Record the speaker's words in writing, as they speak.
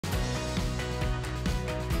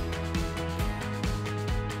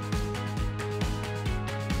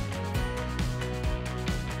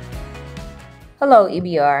Hello,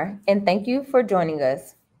 EBR, and thank you for joining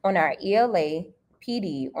us on our ELA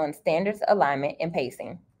PD on standards alignment and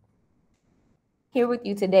pacing. Here with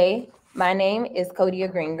you today, my name is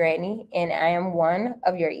Codia Green-Gradney, and I am one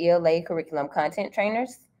of your ELA curriculum content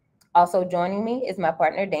trainers. Also joining me is my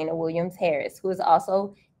partner, Dana Williams-Harris, who is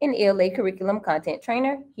also an ELA curriculum content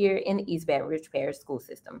trainer here in the East Baton Rouge Parish School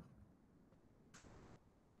System.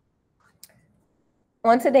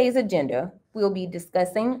 On today's agenda, we'll be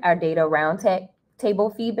discussing our data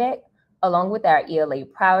roundtable feedback along with our ELA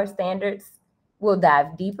prior standards. We'll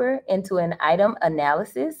dive deeper into an item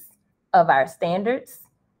analysis of our standards.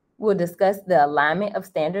 We'll discuss the alignment of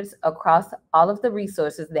standards across all of the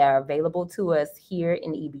resources that are available to us here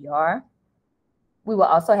in EBR. We will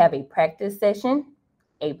also have a practice session,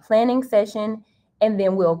 a planning session, and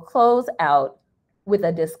then we'll close out with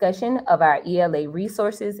a discussion of our ELA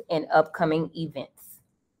resources and upcoming events.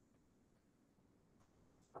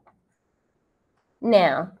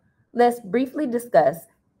 Now, let's briefly discuss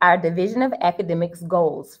our Division of Academics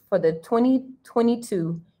goals for the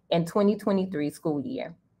 2022 and 2023 school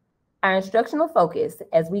year. Our instructional focus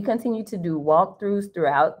as we continue to do walkthroughs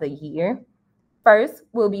throughout the year. First,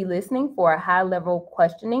 we'll be listening for high-level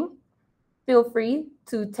questioning. Feel free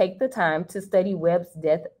to take the time to study Webb's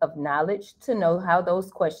depth of knowledge to know how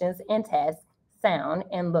those questions and tasks sound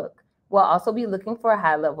and look. We'll also be looking for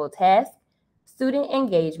high-level tasks, student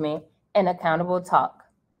engagement, and accountable talk.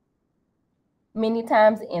 Many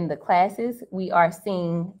times in the classes, we are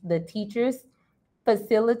seeing the teachers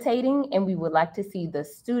facilitating, and we would like to see the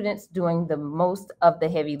students doing the most of the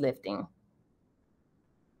heavy lifting.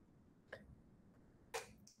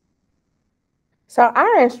 So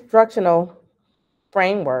our instructional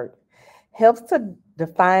framework helps to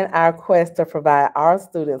define our quest to provide our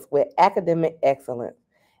students with academic excellence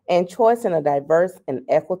and choice in a diverse and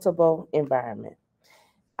equitable environment.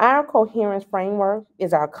 Our coherence framework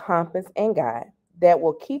is our compass and guide that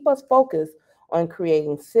will keep us focused on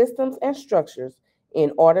creating systems and structures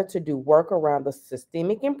in order to do work around the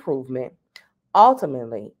systemic improvement,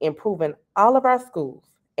 ultimately improving all of our schools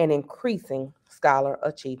and increasing scholar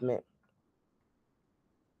achievement.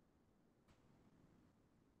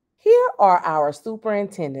 Here are our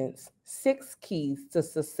superintendent's 6 keys to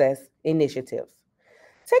success initiatives.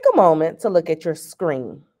 Take a moment to look at your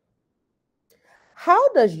screen. How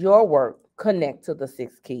does your work connect to the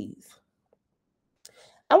 6 keys?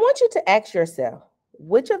 I want you to ask yourself,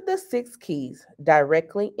 which of the 6 keys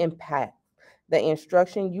directly impact the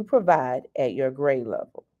instruction you provide at your grade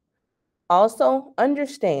level? Also,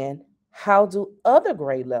 understand how do other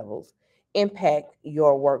grade levels impact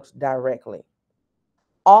your works directly?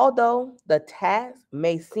 Although the task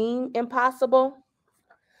may seem impossible,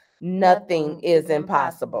 nothing is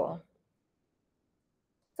impossible.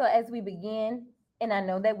 So as we begin, and I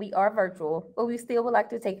know that we are virtual, but we still would like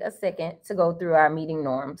to take a second to go through our meeting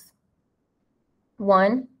norms.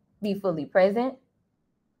 1, be fully present.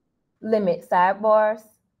 Limit sidebars.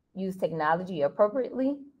 Use technology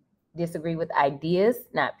appropriately. Disagree with ideas,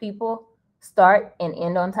 not people. Start and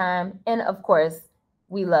end on time. And of course,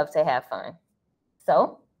 we love to have fun.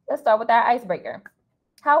 So let's start with our icebreaker.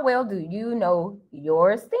 How well do you know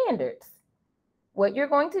your standards? What you're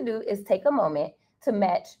going to do is take a moment to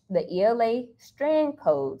match the ELA strand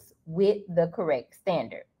codes with the correct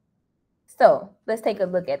standard. So let's take a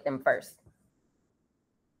look at them first.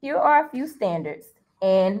 Here are a few standards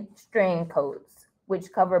and strand codes,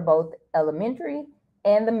 which cover both elementary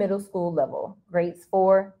and the middle school level, grades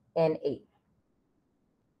 4 and 8.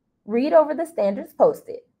 Read over the standards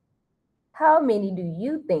posted. How many do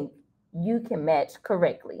you think you can match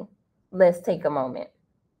correctly? Let's take a moment.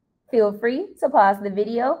 Feel free to pause the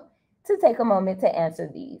video to take a moment to answer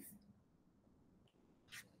these.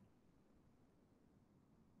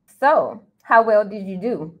 So, how well did you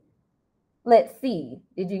do? Let's see.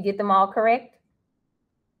 Did you get them all correct?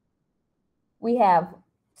 We have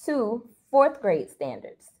 2 4th grade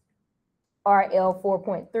standards. RL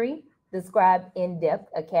 4.3, describe in depth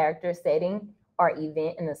a character, setting, or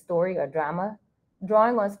event in a story or drama,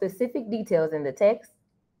 drawing on specific details in the text.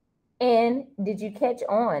 And did you catch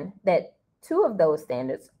on that 2 of those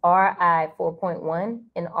standards, RI 4.1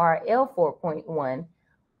 and RL 4.1,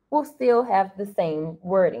 will still have the same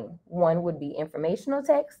wording? One would be informational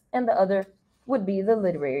text and the other would be the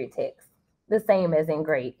literary text, the same as in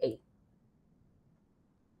grade 8.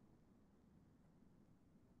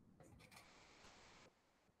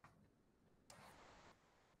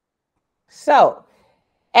 So,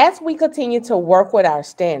 as we continue to work with our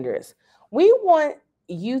standards, we want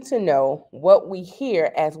you to know what we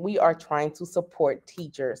hear as we are trying to support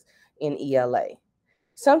teachers in ELA.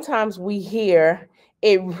 Sometimes we hear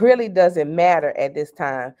it really doesn't matter at this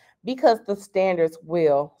time because the standards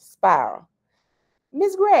will spiral.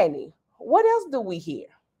 Ms. Granny, what else do we hear?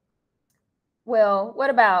 Well,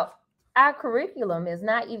 what about our curriculum is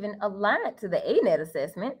not even aligned to the ANET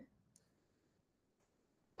assessment?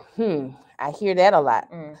 I hear that a lot.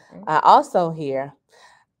 Mhm. I also hear,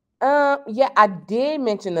 yeah, I did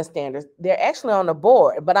mention the standards. They're actually on the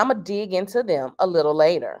board, but I'm gonna dig into them a little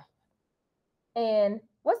later. And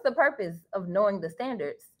what's the purpose of knowing the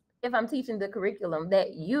standards if I'm teaching the curriculum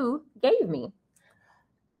that you gave me?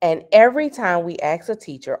 And every time we ask a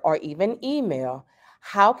teacher or even email,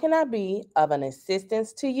 how can I be of an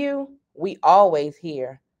assistance to you? We always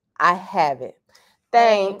hear, I have it.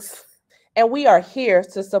 Thanks. Thanks. And we are here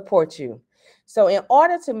to support you. So, in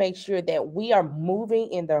order to make sure that we are moving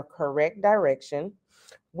in the correct direction,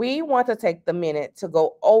 we want to take the minute to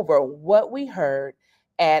go over what we heard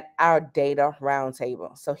at our data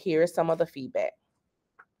roundtable. So, here is some of the feedback.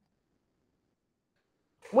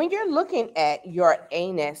 When you're looking at your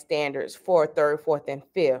ANET standards for third, fourth, and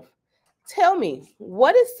fifth, tell me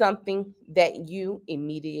what is something that you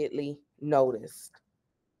immediately noticed?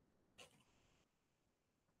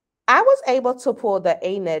 I was able to pull the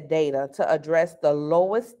ANET data to address the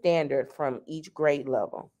lowest standard from each grade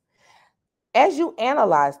level. As you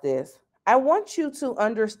analyze this, I want you to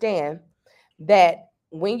understand that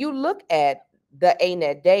when you look at the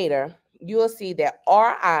ANET data, you'll see that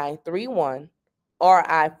RI 31,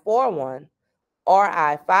 RI 41,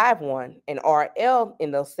 RI 51, and RL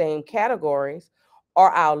in those same categories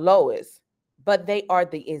are our lowest, but they are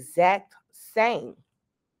the exact same.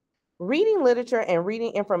 Reading literature and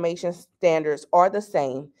reading information standards are the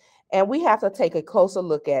same, and we have to take a closer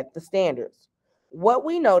look at the standards. What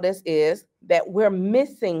we notice is that we're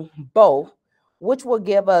missing both, which will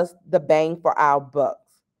give us the bang for our bucks.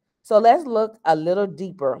 So let's look a little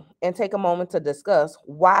deeper and take a moment to discuss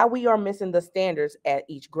why we are missing the standards at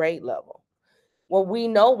each grade level. Well, we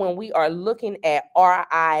know when we are looking at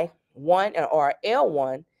RI1 and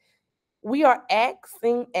RL1, we are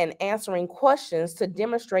asking and answering questions to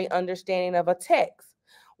demonstrate understanding of a text.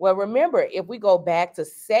 Well, remember, if we go back to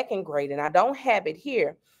second grade, and I don't have it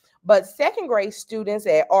here, but second grade students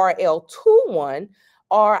at RL21,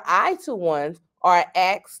 RI21 are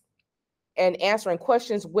asked and answering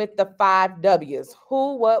questions with the 5 W's: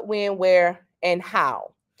 who, what, when, where, and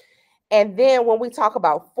how. And then when we talk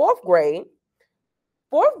about fourth grade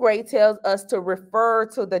tells us to refer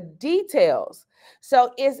to the details.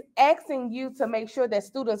 So it's asking you to make sure that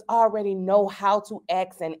students already know how to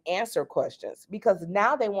ask and answer questions, because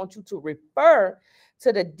now they want you to refer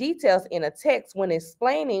to the details in a text when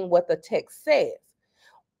explaining what the text says.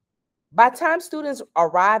 By the time students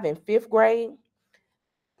arrive in fifth grade,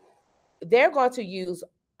 they're going to use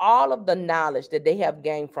all of the knowledge that they have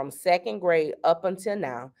gained from second grade up until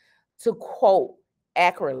now to quote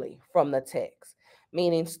accurately from the text.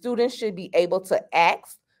 Meaning students should be able to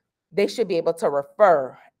ask, they should be able to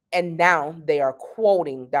refer, and now they are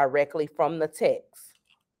quoting directly from the text.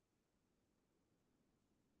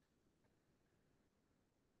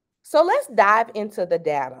 So let's dive into the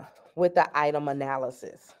data with the item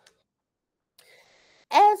analysis.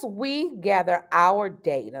 As we gather our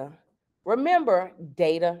data, remember,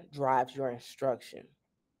 data drives your instruction.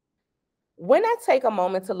 When I take a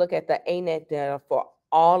moment to look at the ANET data for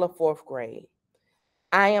all of fourth grade,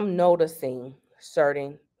 I am noticing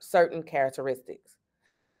certain characteristics.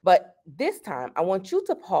 But this time, I want you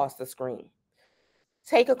to pause the screen.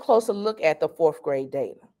 Take a closer look at the fourth grade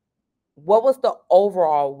data. What was the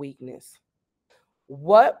overall weakness?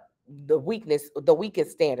 What the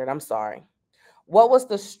weakest standard, I'm sorry. What was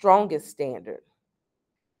the strongest standard?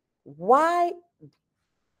 Why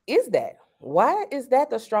is that? Why is that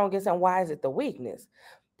the strongest and why is it the weakness?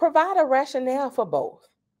 Provide a rationale for both.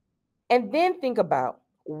 And then think about,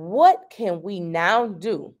 what can we now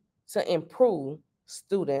do to improve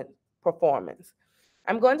student performance?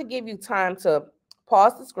 I'm going to give you time to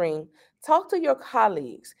pause the screen, talk to your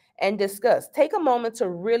colleagues, and discuss. Take a moment to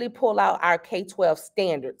really pull out our K-12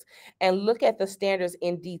 standards and look at the standards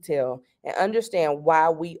in detail and understand why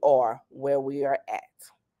we are where we are at.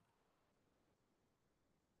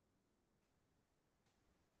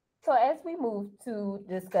 So, as we move to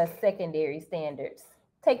discuss secondary standards,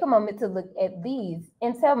 take a moment to look at these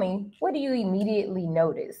and tell me, what do you immediately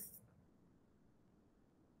notice?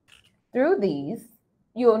 Through these,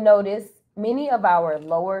 you'll notice many of our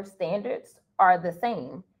lower standards are the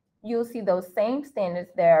same. You'll see those same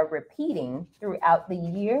standards that are repeating throughout the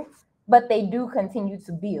year, but they do continue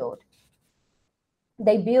to build.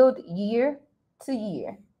 They build year to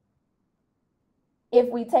year. If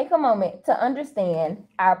we take a moment to understand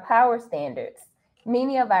our power standards,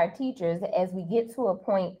 many of our teachers, as we get to a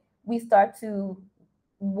point, we start to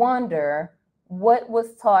wonder what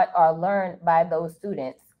was taught or learned by those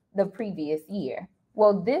students the previous year.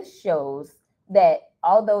 Well, this shows that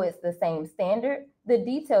although it's the same standard, the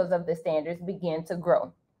details of the standards begin to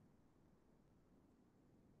grow.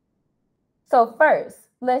 So first,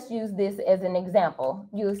 let's use this as an example.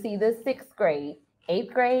 You'll see the 6th grade,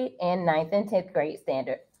 8th grade, and 9th and 10th grade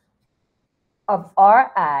standard of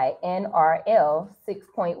RI and RL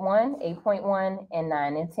 6.1, 8.1, and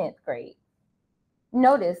 9 and 10th grade.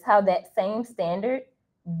 Notice how that same standard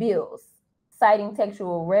builds, citing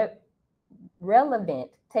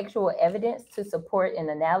relevant textual evidence to support an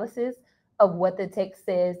analysis of what the text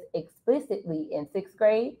says explicitly in 6th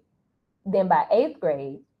grade. Then by 8th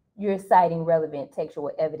grade, you're citing relevant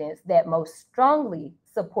textual evidence that most strongly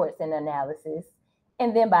supports an analysis.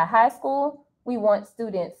 And then by high school, we want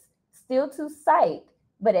students still to cite,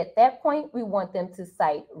 but at that point, we want them to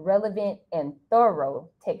cite relevant and thorough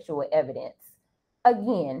textual evidence.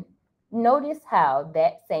 Again, notice how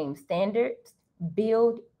that same standards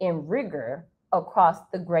build in rigor across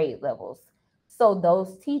the grade levels. So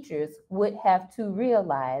those teachers would have to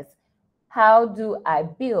realize, how do I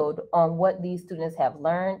build on what these students have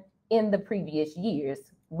learned in the previous years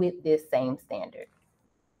with this same standard?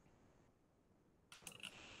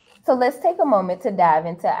 So let's take a moment to dive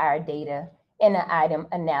into our data and an item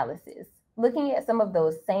analysis, looking at some of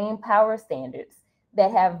those same power standards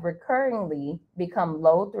that have recurringly become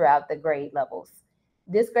low throughout the grade levels.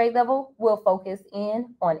 This grade level will focus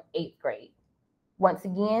in on 8th grade. Once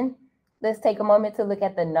again, let's take a moment to look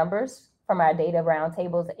at the numbers from our data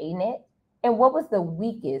roundtables ANET and what was the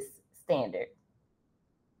weakest standard.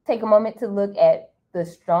 Take a moment to look at the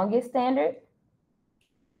strongest standard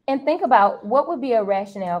and think about what would be a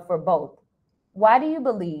rationale for both. Why do you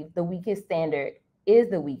believe the weakest standard is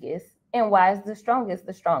the weakest, and why is the strongest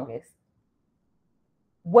the strongest?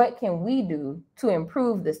 What can we do to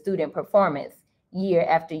improve the student performance year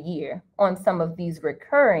after year on some of these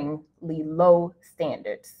recurringly low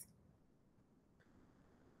standards?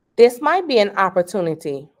 This might be an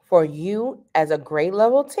opportunity for you as a grade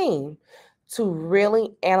level team to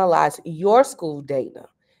really analyze your school data.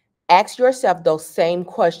 Ask yourself those same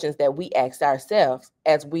questions that we asked ourselves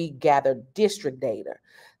as we gather district data.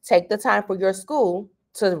 Take the time for your school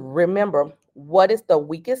to remember, what is the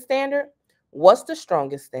weakest standard? What's the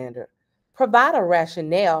strongest standard? Provide a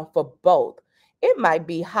rationale for both. It might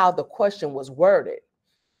be how the question was worded.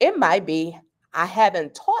 It might be, I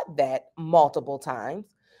haven't taught that multiple times.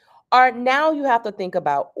 Or now you have to think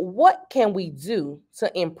about, what can we do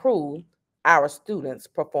to improve our students'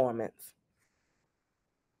 performance?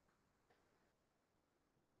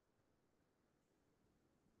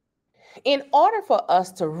 In order for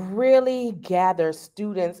us to really gather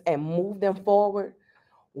students and move them forward,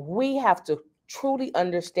 we have to truly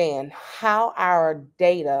understand how our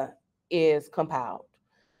data is compiled.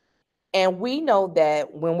 And we know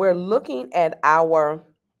that when we're looking at our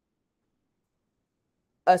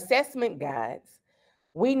assessment guides,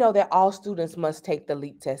 we know that all students must take the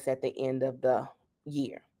LEAP test at the end of the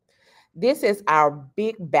year. This is our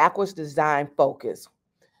big backwards design focus.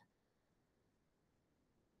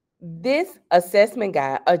 This assessment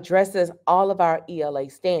guide addresses all of our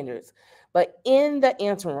ELA standards, but in the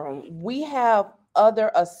interim, we have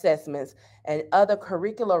other assessments and other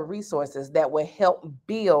curricular resources that will help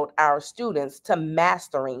build our students to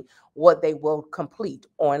mastering what they will complete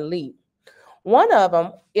on LEAP. One of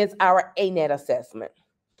them is our ANET assessment.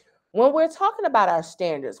 When we're talking about our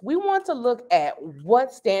standards, we want to look at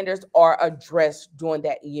what standards are addressed during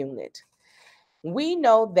that unit. We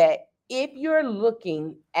know that if you're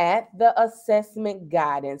looking at the assessment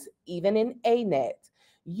guidance, even in ANET,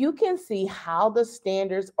 you can see how the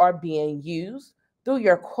standards are being used through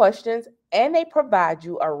your questions, and they provide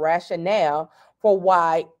you a rationale for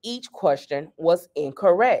why each question was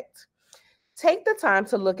incorrect. Take the time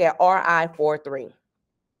to look at RI 43.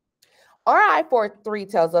 RI 43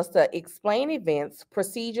 tells us to explain events,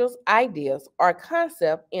 procedures, ideas, or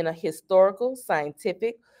concept in a historical,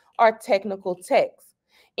 scientific, or technical text.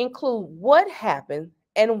 Include what happened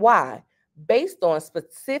and why, based on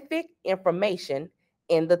specific information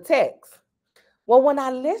in the text. Well, when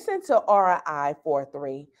I listen to RI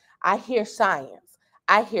 43, I hear science,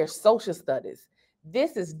 I hear social studies.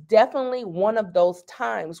 This is definitely one of those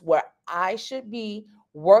times where I should be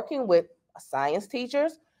working with science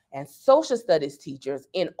teachers and social studies teachers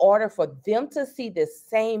in order for them to see this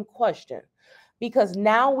same question, because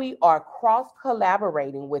now we are cross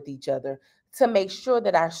collaborating with each other to make sure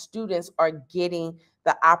that our students are getting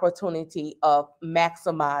the opportunity of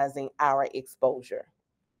maximizing our exposure.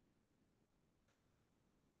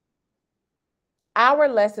 Our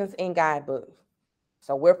lessons in guidebook.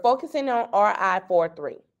 So we're focusing on RI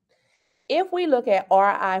 43. If we look at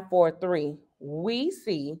RI 43, we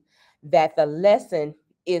see that the lesson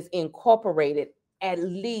is incorporated at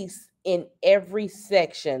least in every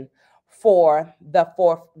section for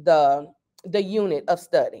the unit of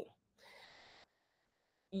study.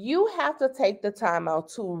 You have to take the time out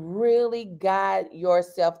to really guide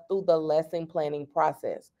yourself through the lesson planning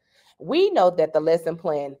process. We know that the lesson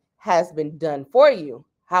plan has been done for you.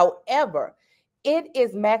 However, it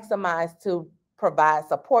is maximized to provide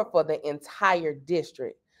support for the entire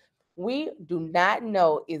district. We do not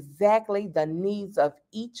know exactly the needs of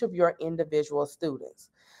each of your individual students.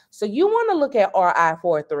 So you want to look at RI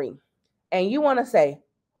 43 and you want to say,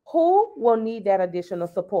 who will need that additional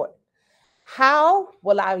support? How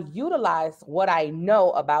will I utilize what I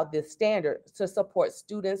know about this standard to support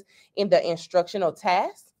students in the instructional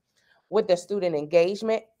tasks, with the student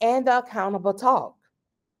engagement, and the accountable talk?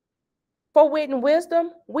 For Wit and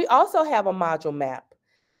Wisdom, we also have a module map.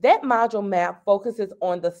 That module map focuses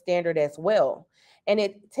on the standard as well, and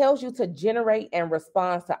it tells you to generate and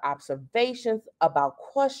respond to observations about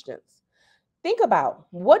questions. Think about,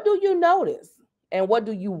 what do you notice and what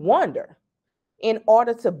do you wonder, in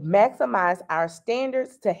order to maximize our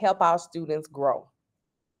standards to help our students grow.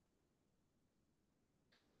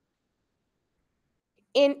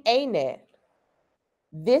 In ANET,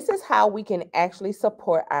 this is how we can actually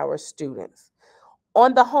support our students.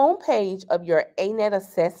 On the home page of your ANET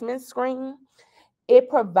assessment screen, it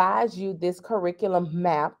provides you this curriculum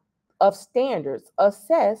map of standards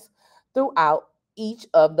assessed throughout each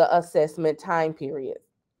of the assessment time periods.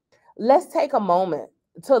 Let's take a moment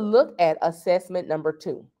to look at assessment number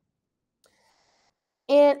 2.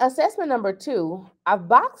 In assessment number 2, I've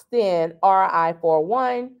boxed in RI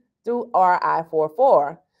 41 through RI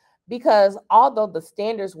 44 because although the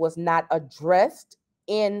standards was not addressed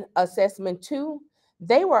in assessment 2,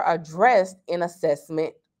 they were addressed in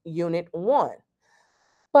assessment unit 1.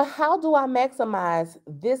 But how do I maximize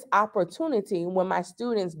this opportunity when my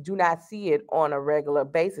students do not see it on a regular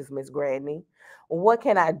basis, Ms. Gradney? What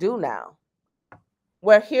can I do now?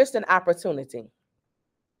 Well, here's an opportunity.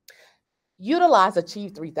 Utilize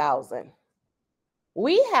Achieve 3000.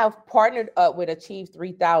 We have partnered up with Achieve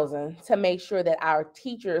 3000 to make sure that our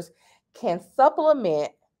teachers can supplement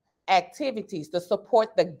activities to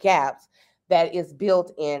support the gaps that is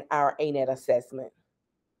built in our ANET assessment.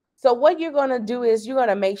 So what you're going to do is you're going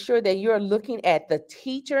to make sure that you're looking at the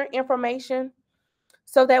teacher information,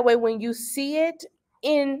 so that way when you see it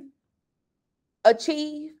in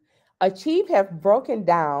Achieve have broken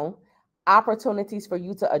down opportunities for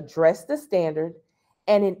you to address the standard,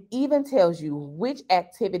 and it even tells you which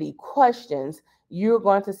activity questions you're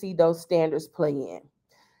going to see those standards play in.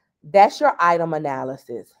 That's your item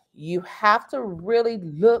analysis. You have to really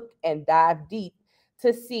look and dive deep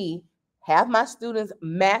to see, have my students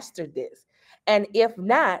mastered this? And if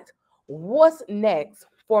not, what's next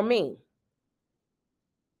for me?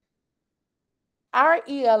 Our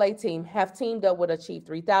ELA team have teamed up with Achieve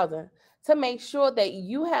 3000 to make sure that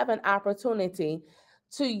you have an opportunity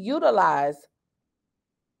to utilize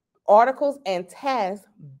articles and tasks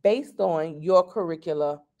based on your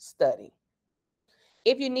curricula study.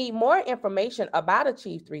 If you need more information about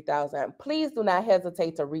Achieve 3000, please do not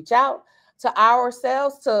hesitate to reach out to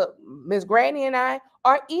ourselves, to Ms. Granny and I,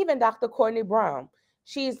 or even Dr. Courtney Brown.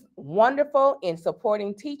 She's wonderful in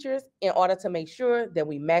supporting teachers in order to make sure that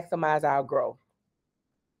we maximize our growth.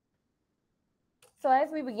 So as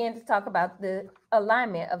we begin to talk about the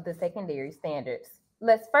alignment of the secondary standards,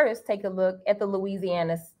 let's first take a look at the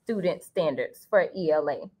Louisiana Student Standards for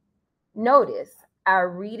ELA. Notice our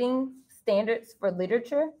reading standards for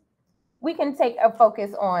literature. We can take a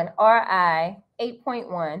focus on RI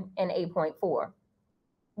 8.1 and 8.4.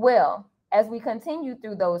 Well, as we continue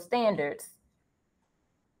through those standards,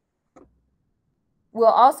 we'll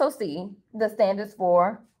also see the standards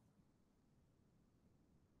for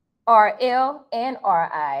RL and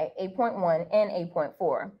RI 8.1 and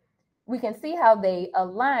 8.4. We can see how they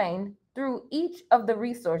align through each of the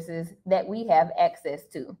resources that we have access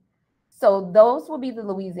to. So those will be the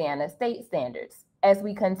Louisiana state standards. As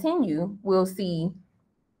we continue, we'll see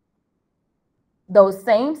those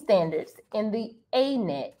same standards in the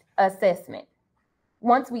ANET assessment.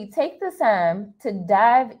 Once we take the time to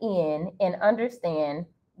dive in and understand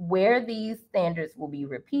where these standards will be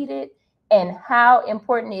repeated and how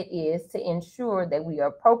important it is to ensure that we are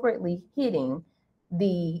appropriately hitting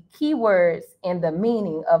the keywords and the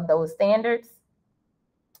meaning of those standards,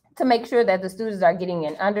 to make sure that the students are getting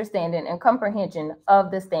an understanding and comprehension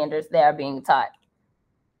of the standards that are being taught.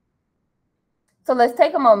 So let's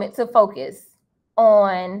take a moment to focus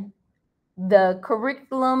on the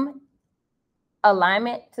curriculum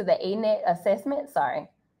alignment to the ANET assessment,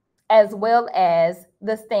 as well as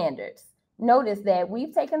the standards. Notice that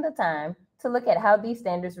we've taken the time to look at how these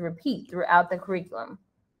standards repeat throughout the curriculum.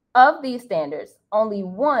 Of these standards, only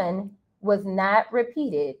one was not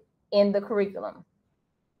repeated in the curriculum.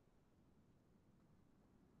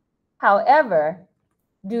 However,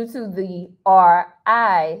 due to the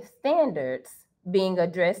RI standards being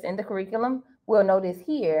addressed in the curriculum, we'll notice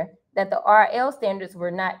here that the RL standards were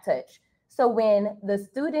not touched. So when the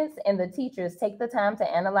students and the teachers take the time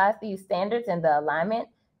to analyze these standards and the alignment,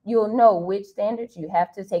 you'll know which standards you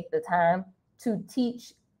have to take the time to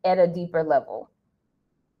teach at a deeper level.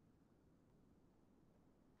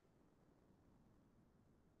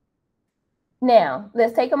 Now,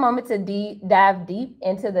 let's take a moment to dive deep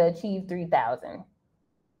into the Achieve 3000.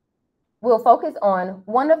 We'll focus on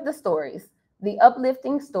one of the stories, the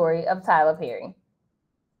uplifting story of Tyler Perry.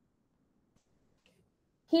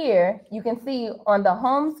 Here, you can see on the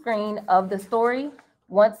home screen of the story,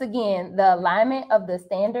 once again, the alignment of the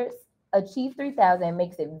standards. Achieve 3000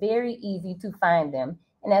 makes it very easy to find them.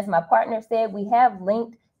 And as my partner said, we have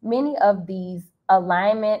linked many of these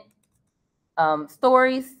alignment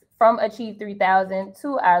stories from Achieve 3000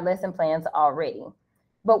 to our lesson plans already.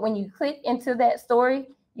 But when you click into that story,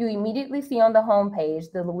 you immediately see on the home page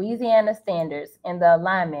the Louisiana standards and the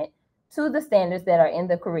alignment to the standards that are in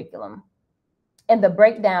the curriculum and the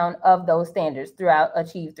breakdown of those standards throughout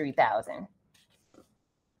Achieve 3000.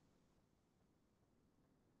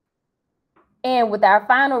 And with our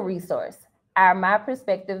final resource, our My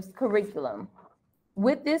Perspectives curriculum.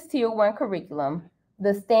 With this Tier 1 curriculum,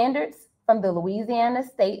 the standards from the Louisiana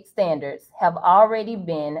State Standards have already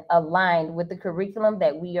been aligned with the curriculum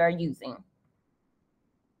that we are using.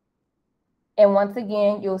 And once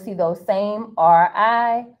again, you'll see those same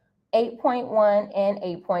RI 8.1 and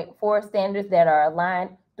 8.4 standards that are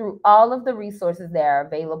aligned through all of the resources that are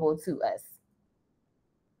available to us.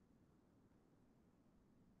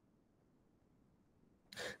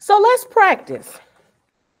 So let's practice.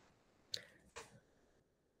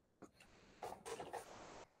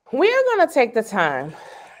 We're going to take the time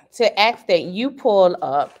to ask that you pull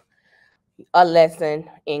up a lesson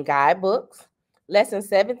in guidebooks, lesson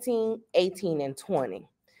 17, 18, and 20.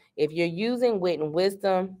 If you're using Wit and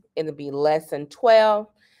Wisdom, it'll be lesson 12,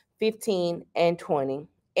 15, and 20.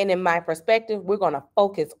 And in My Perspective, we're going to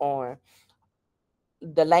focus on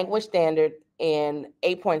the language standard in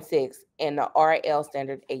 8.6 and the RL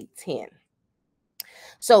standard 810.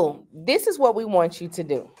 So this is what we want you to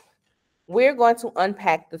do. We're going to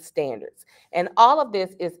unpack the standards. And all of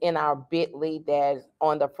this is in our bit.ly that's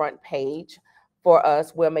on the front page for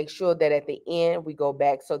us. We'll make sure that at the end we go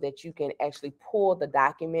back so that you can actually pull the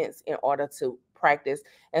documents in order to practice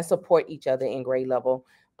and support each other in grade level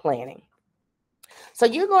planning. So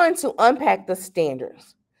you're going to unpack the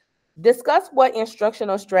standards. Discuss what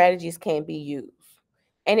instructional strategies can be used.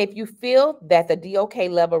 And if you feel that the DOK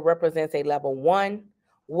level represents a level 1,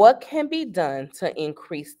 what can be done to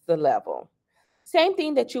increase the level? Same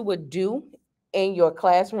thing that you would do in your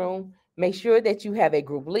classroom. Make sure that you have a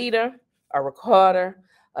group leader, a recorder,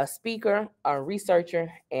 a speaker, a researcher,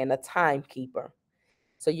 and a timekeeper.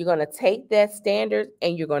 So you're going to take that standard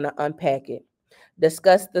and you're going to unpack it.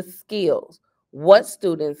 Discuss the skills. What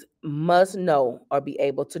students must know or be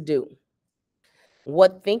able to do.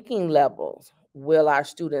 What thinking levels will our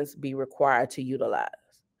students be required to utilize?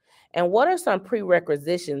 And what are some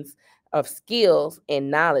prerequisites of skills and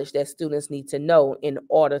knowledge that students need to know in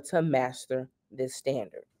order to master this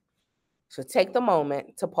standard? So take the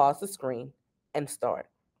moment to pause the screen and start.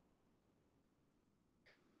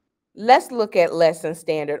 Let's look at lesson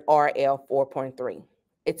standard RL 4.3.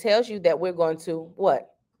 It tells you that we're going to what?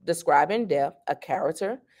 Describe in depth a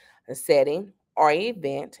character, a setting, or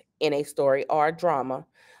event in a story or a drama,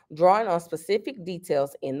 drawing on specific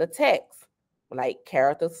details in the text, like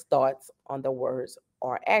characters' thoughts on the words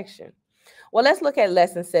or action. Well, let's look at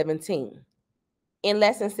lesson 17. In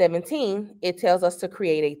lesson 17, it tells us to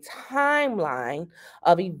create a timeline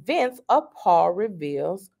of events of Paul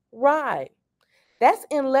Revere's ride. That's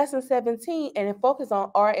in lesson 17, and it focuses on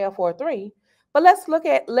RL 4.3. But let's look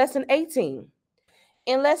at lesson 18.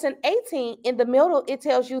 In lesson 18, in the middle, it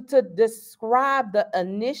tells you to describe the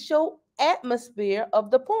initial atmosphere of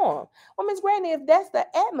the poem. Well, Ms. Granny, if that's the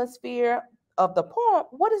atmosphere of the poem,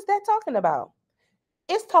 what is that talking about?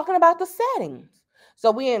 It's talking about the settings. So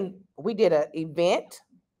we did an event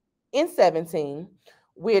in 17.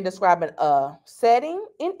 we're describing a setting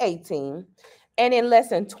in 18. And in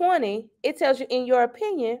lesson 20, it tells you, in your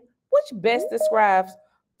opinion, which best describes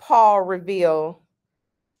Paul Revere,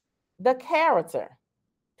 the character.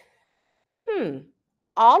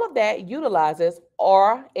 All of that utilizes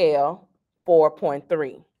RL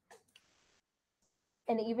 4.3.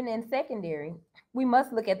 And even in secondary, we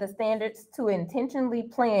must look at the standards to intentionally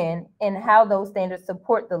plan and how those standards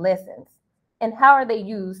support the lessons and how are they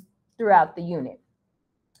used throughout the unit.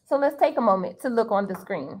 So let's take a moment to look on the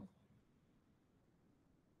screen.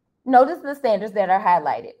 Notice the standards that are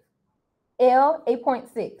highlighted. L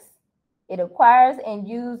 8.6, it acquires and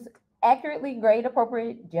uses accurately grade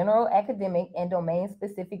appropriate general academic and domain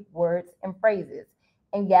specific words and phrases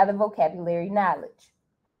and gather vocabulary knowledge.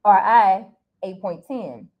 RI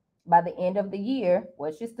 8.10, by the end of the year,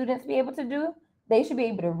 what should students be able to do? They should be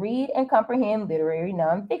able to read and comprehend literary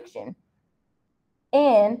nonfiction.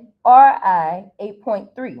 And RI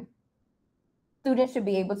 8.3, students should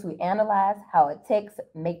be able to analyze how a text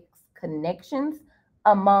makes connections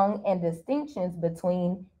among and distinctions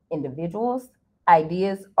between individuals,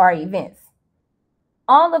 ideas, or events.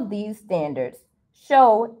 All of these standards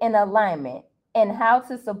show an alignment and how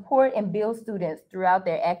to support and build students throughout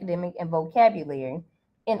their academic and vocabulary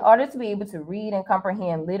in order to be able to read and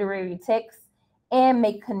comprehend literary texts and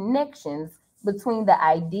make connections between the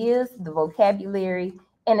ideas, the vocabulary,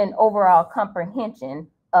 and an overall comprehension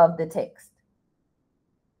of the text.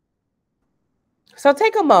 So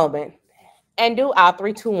take a moment and do our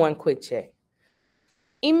 3-2-1 quick check.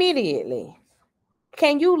 Immediately,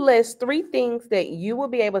 can you list 3 things that you will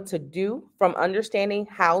be able to do from understanding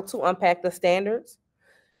how to unpack the standards?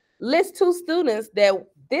 List 2 students that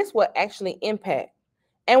this will actually impact.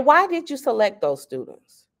 And why did you select those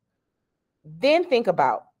students? Then think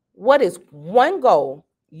about, what is one goal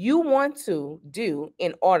you want to do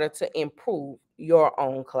in order to improve your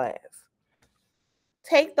own class?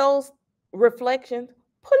 Take those reflections,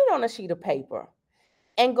 put it on a sheet of paper,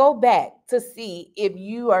 and go back to see if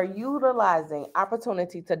you are utilizing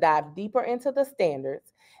opportunity to dive deeper into the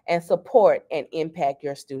standards and support and impact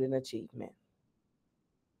your student achievement.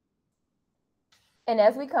 And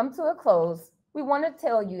as we come to a close, we want to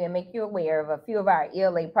tell you and make you aware of a few of our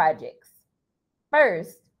ELA projects.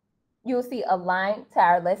 First, you'll see aligned to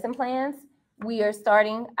our lesson plans. We are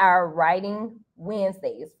starting our writing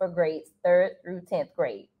Wednesdays for grades 3rd through 10th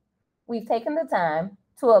grade. We've taken the time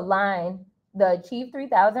to align the Achieve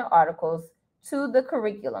 3000 articles to the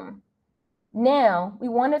curriculum. Now, we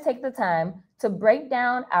want to take the time to break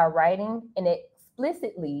down our writing and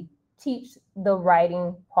explicitly teach the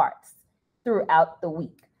writing parts throughout the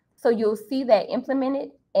week. So you'll see that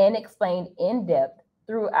implemented and explained in depth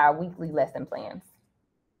through our weekly lesson plans,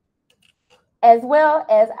 as well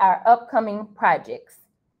as our upcoming projects.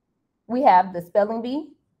 We have the Spelling Bee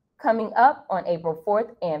coming up on April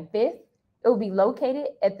 4th and 5th. It will be located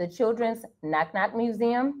at the Children's Knock Knock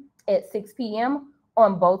Museum at 6 p.m.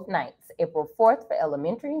 on both nights, April 4th for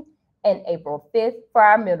elementary and April 5th for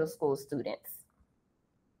our middle school students.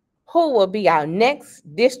 Who will be our next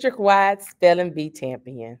district-wide Spelling Bee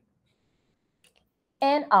champion?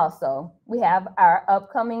 And also, we have our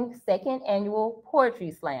upcoming 2nd annual Poetry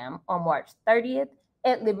Slam on March 30th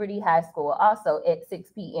at Liberty High School, also at 6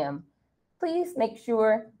 p.m. Please make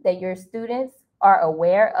sure that your students are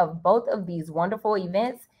aware of both of these wonderful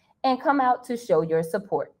events and come out to show your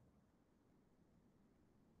support.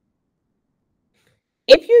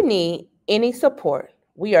 If you need any support,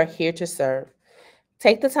 we are here to serve.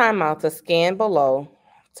 Take the time out to scan below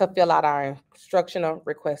to fill out our instructional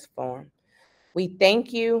request form. We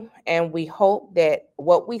thank you, and we hope that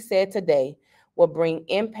what we said today will bring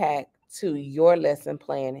impact to your lesson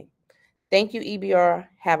planning. Thank you, EBR.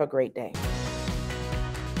 Have a great day.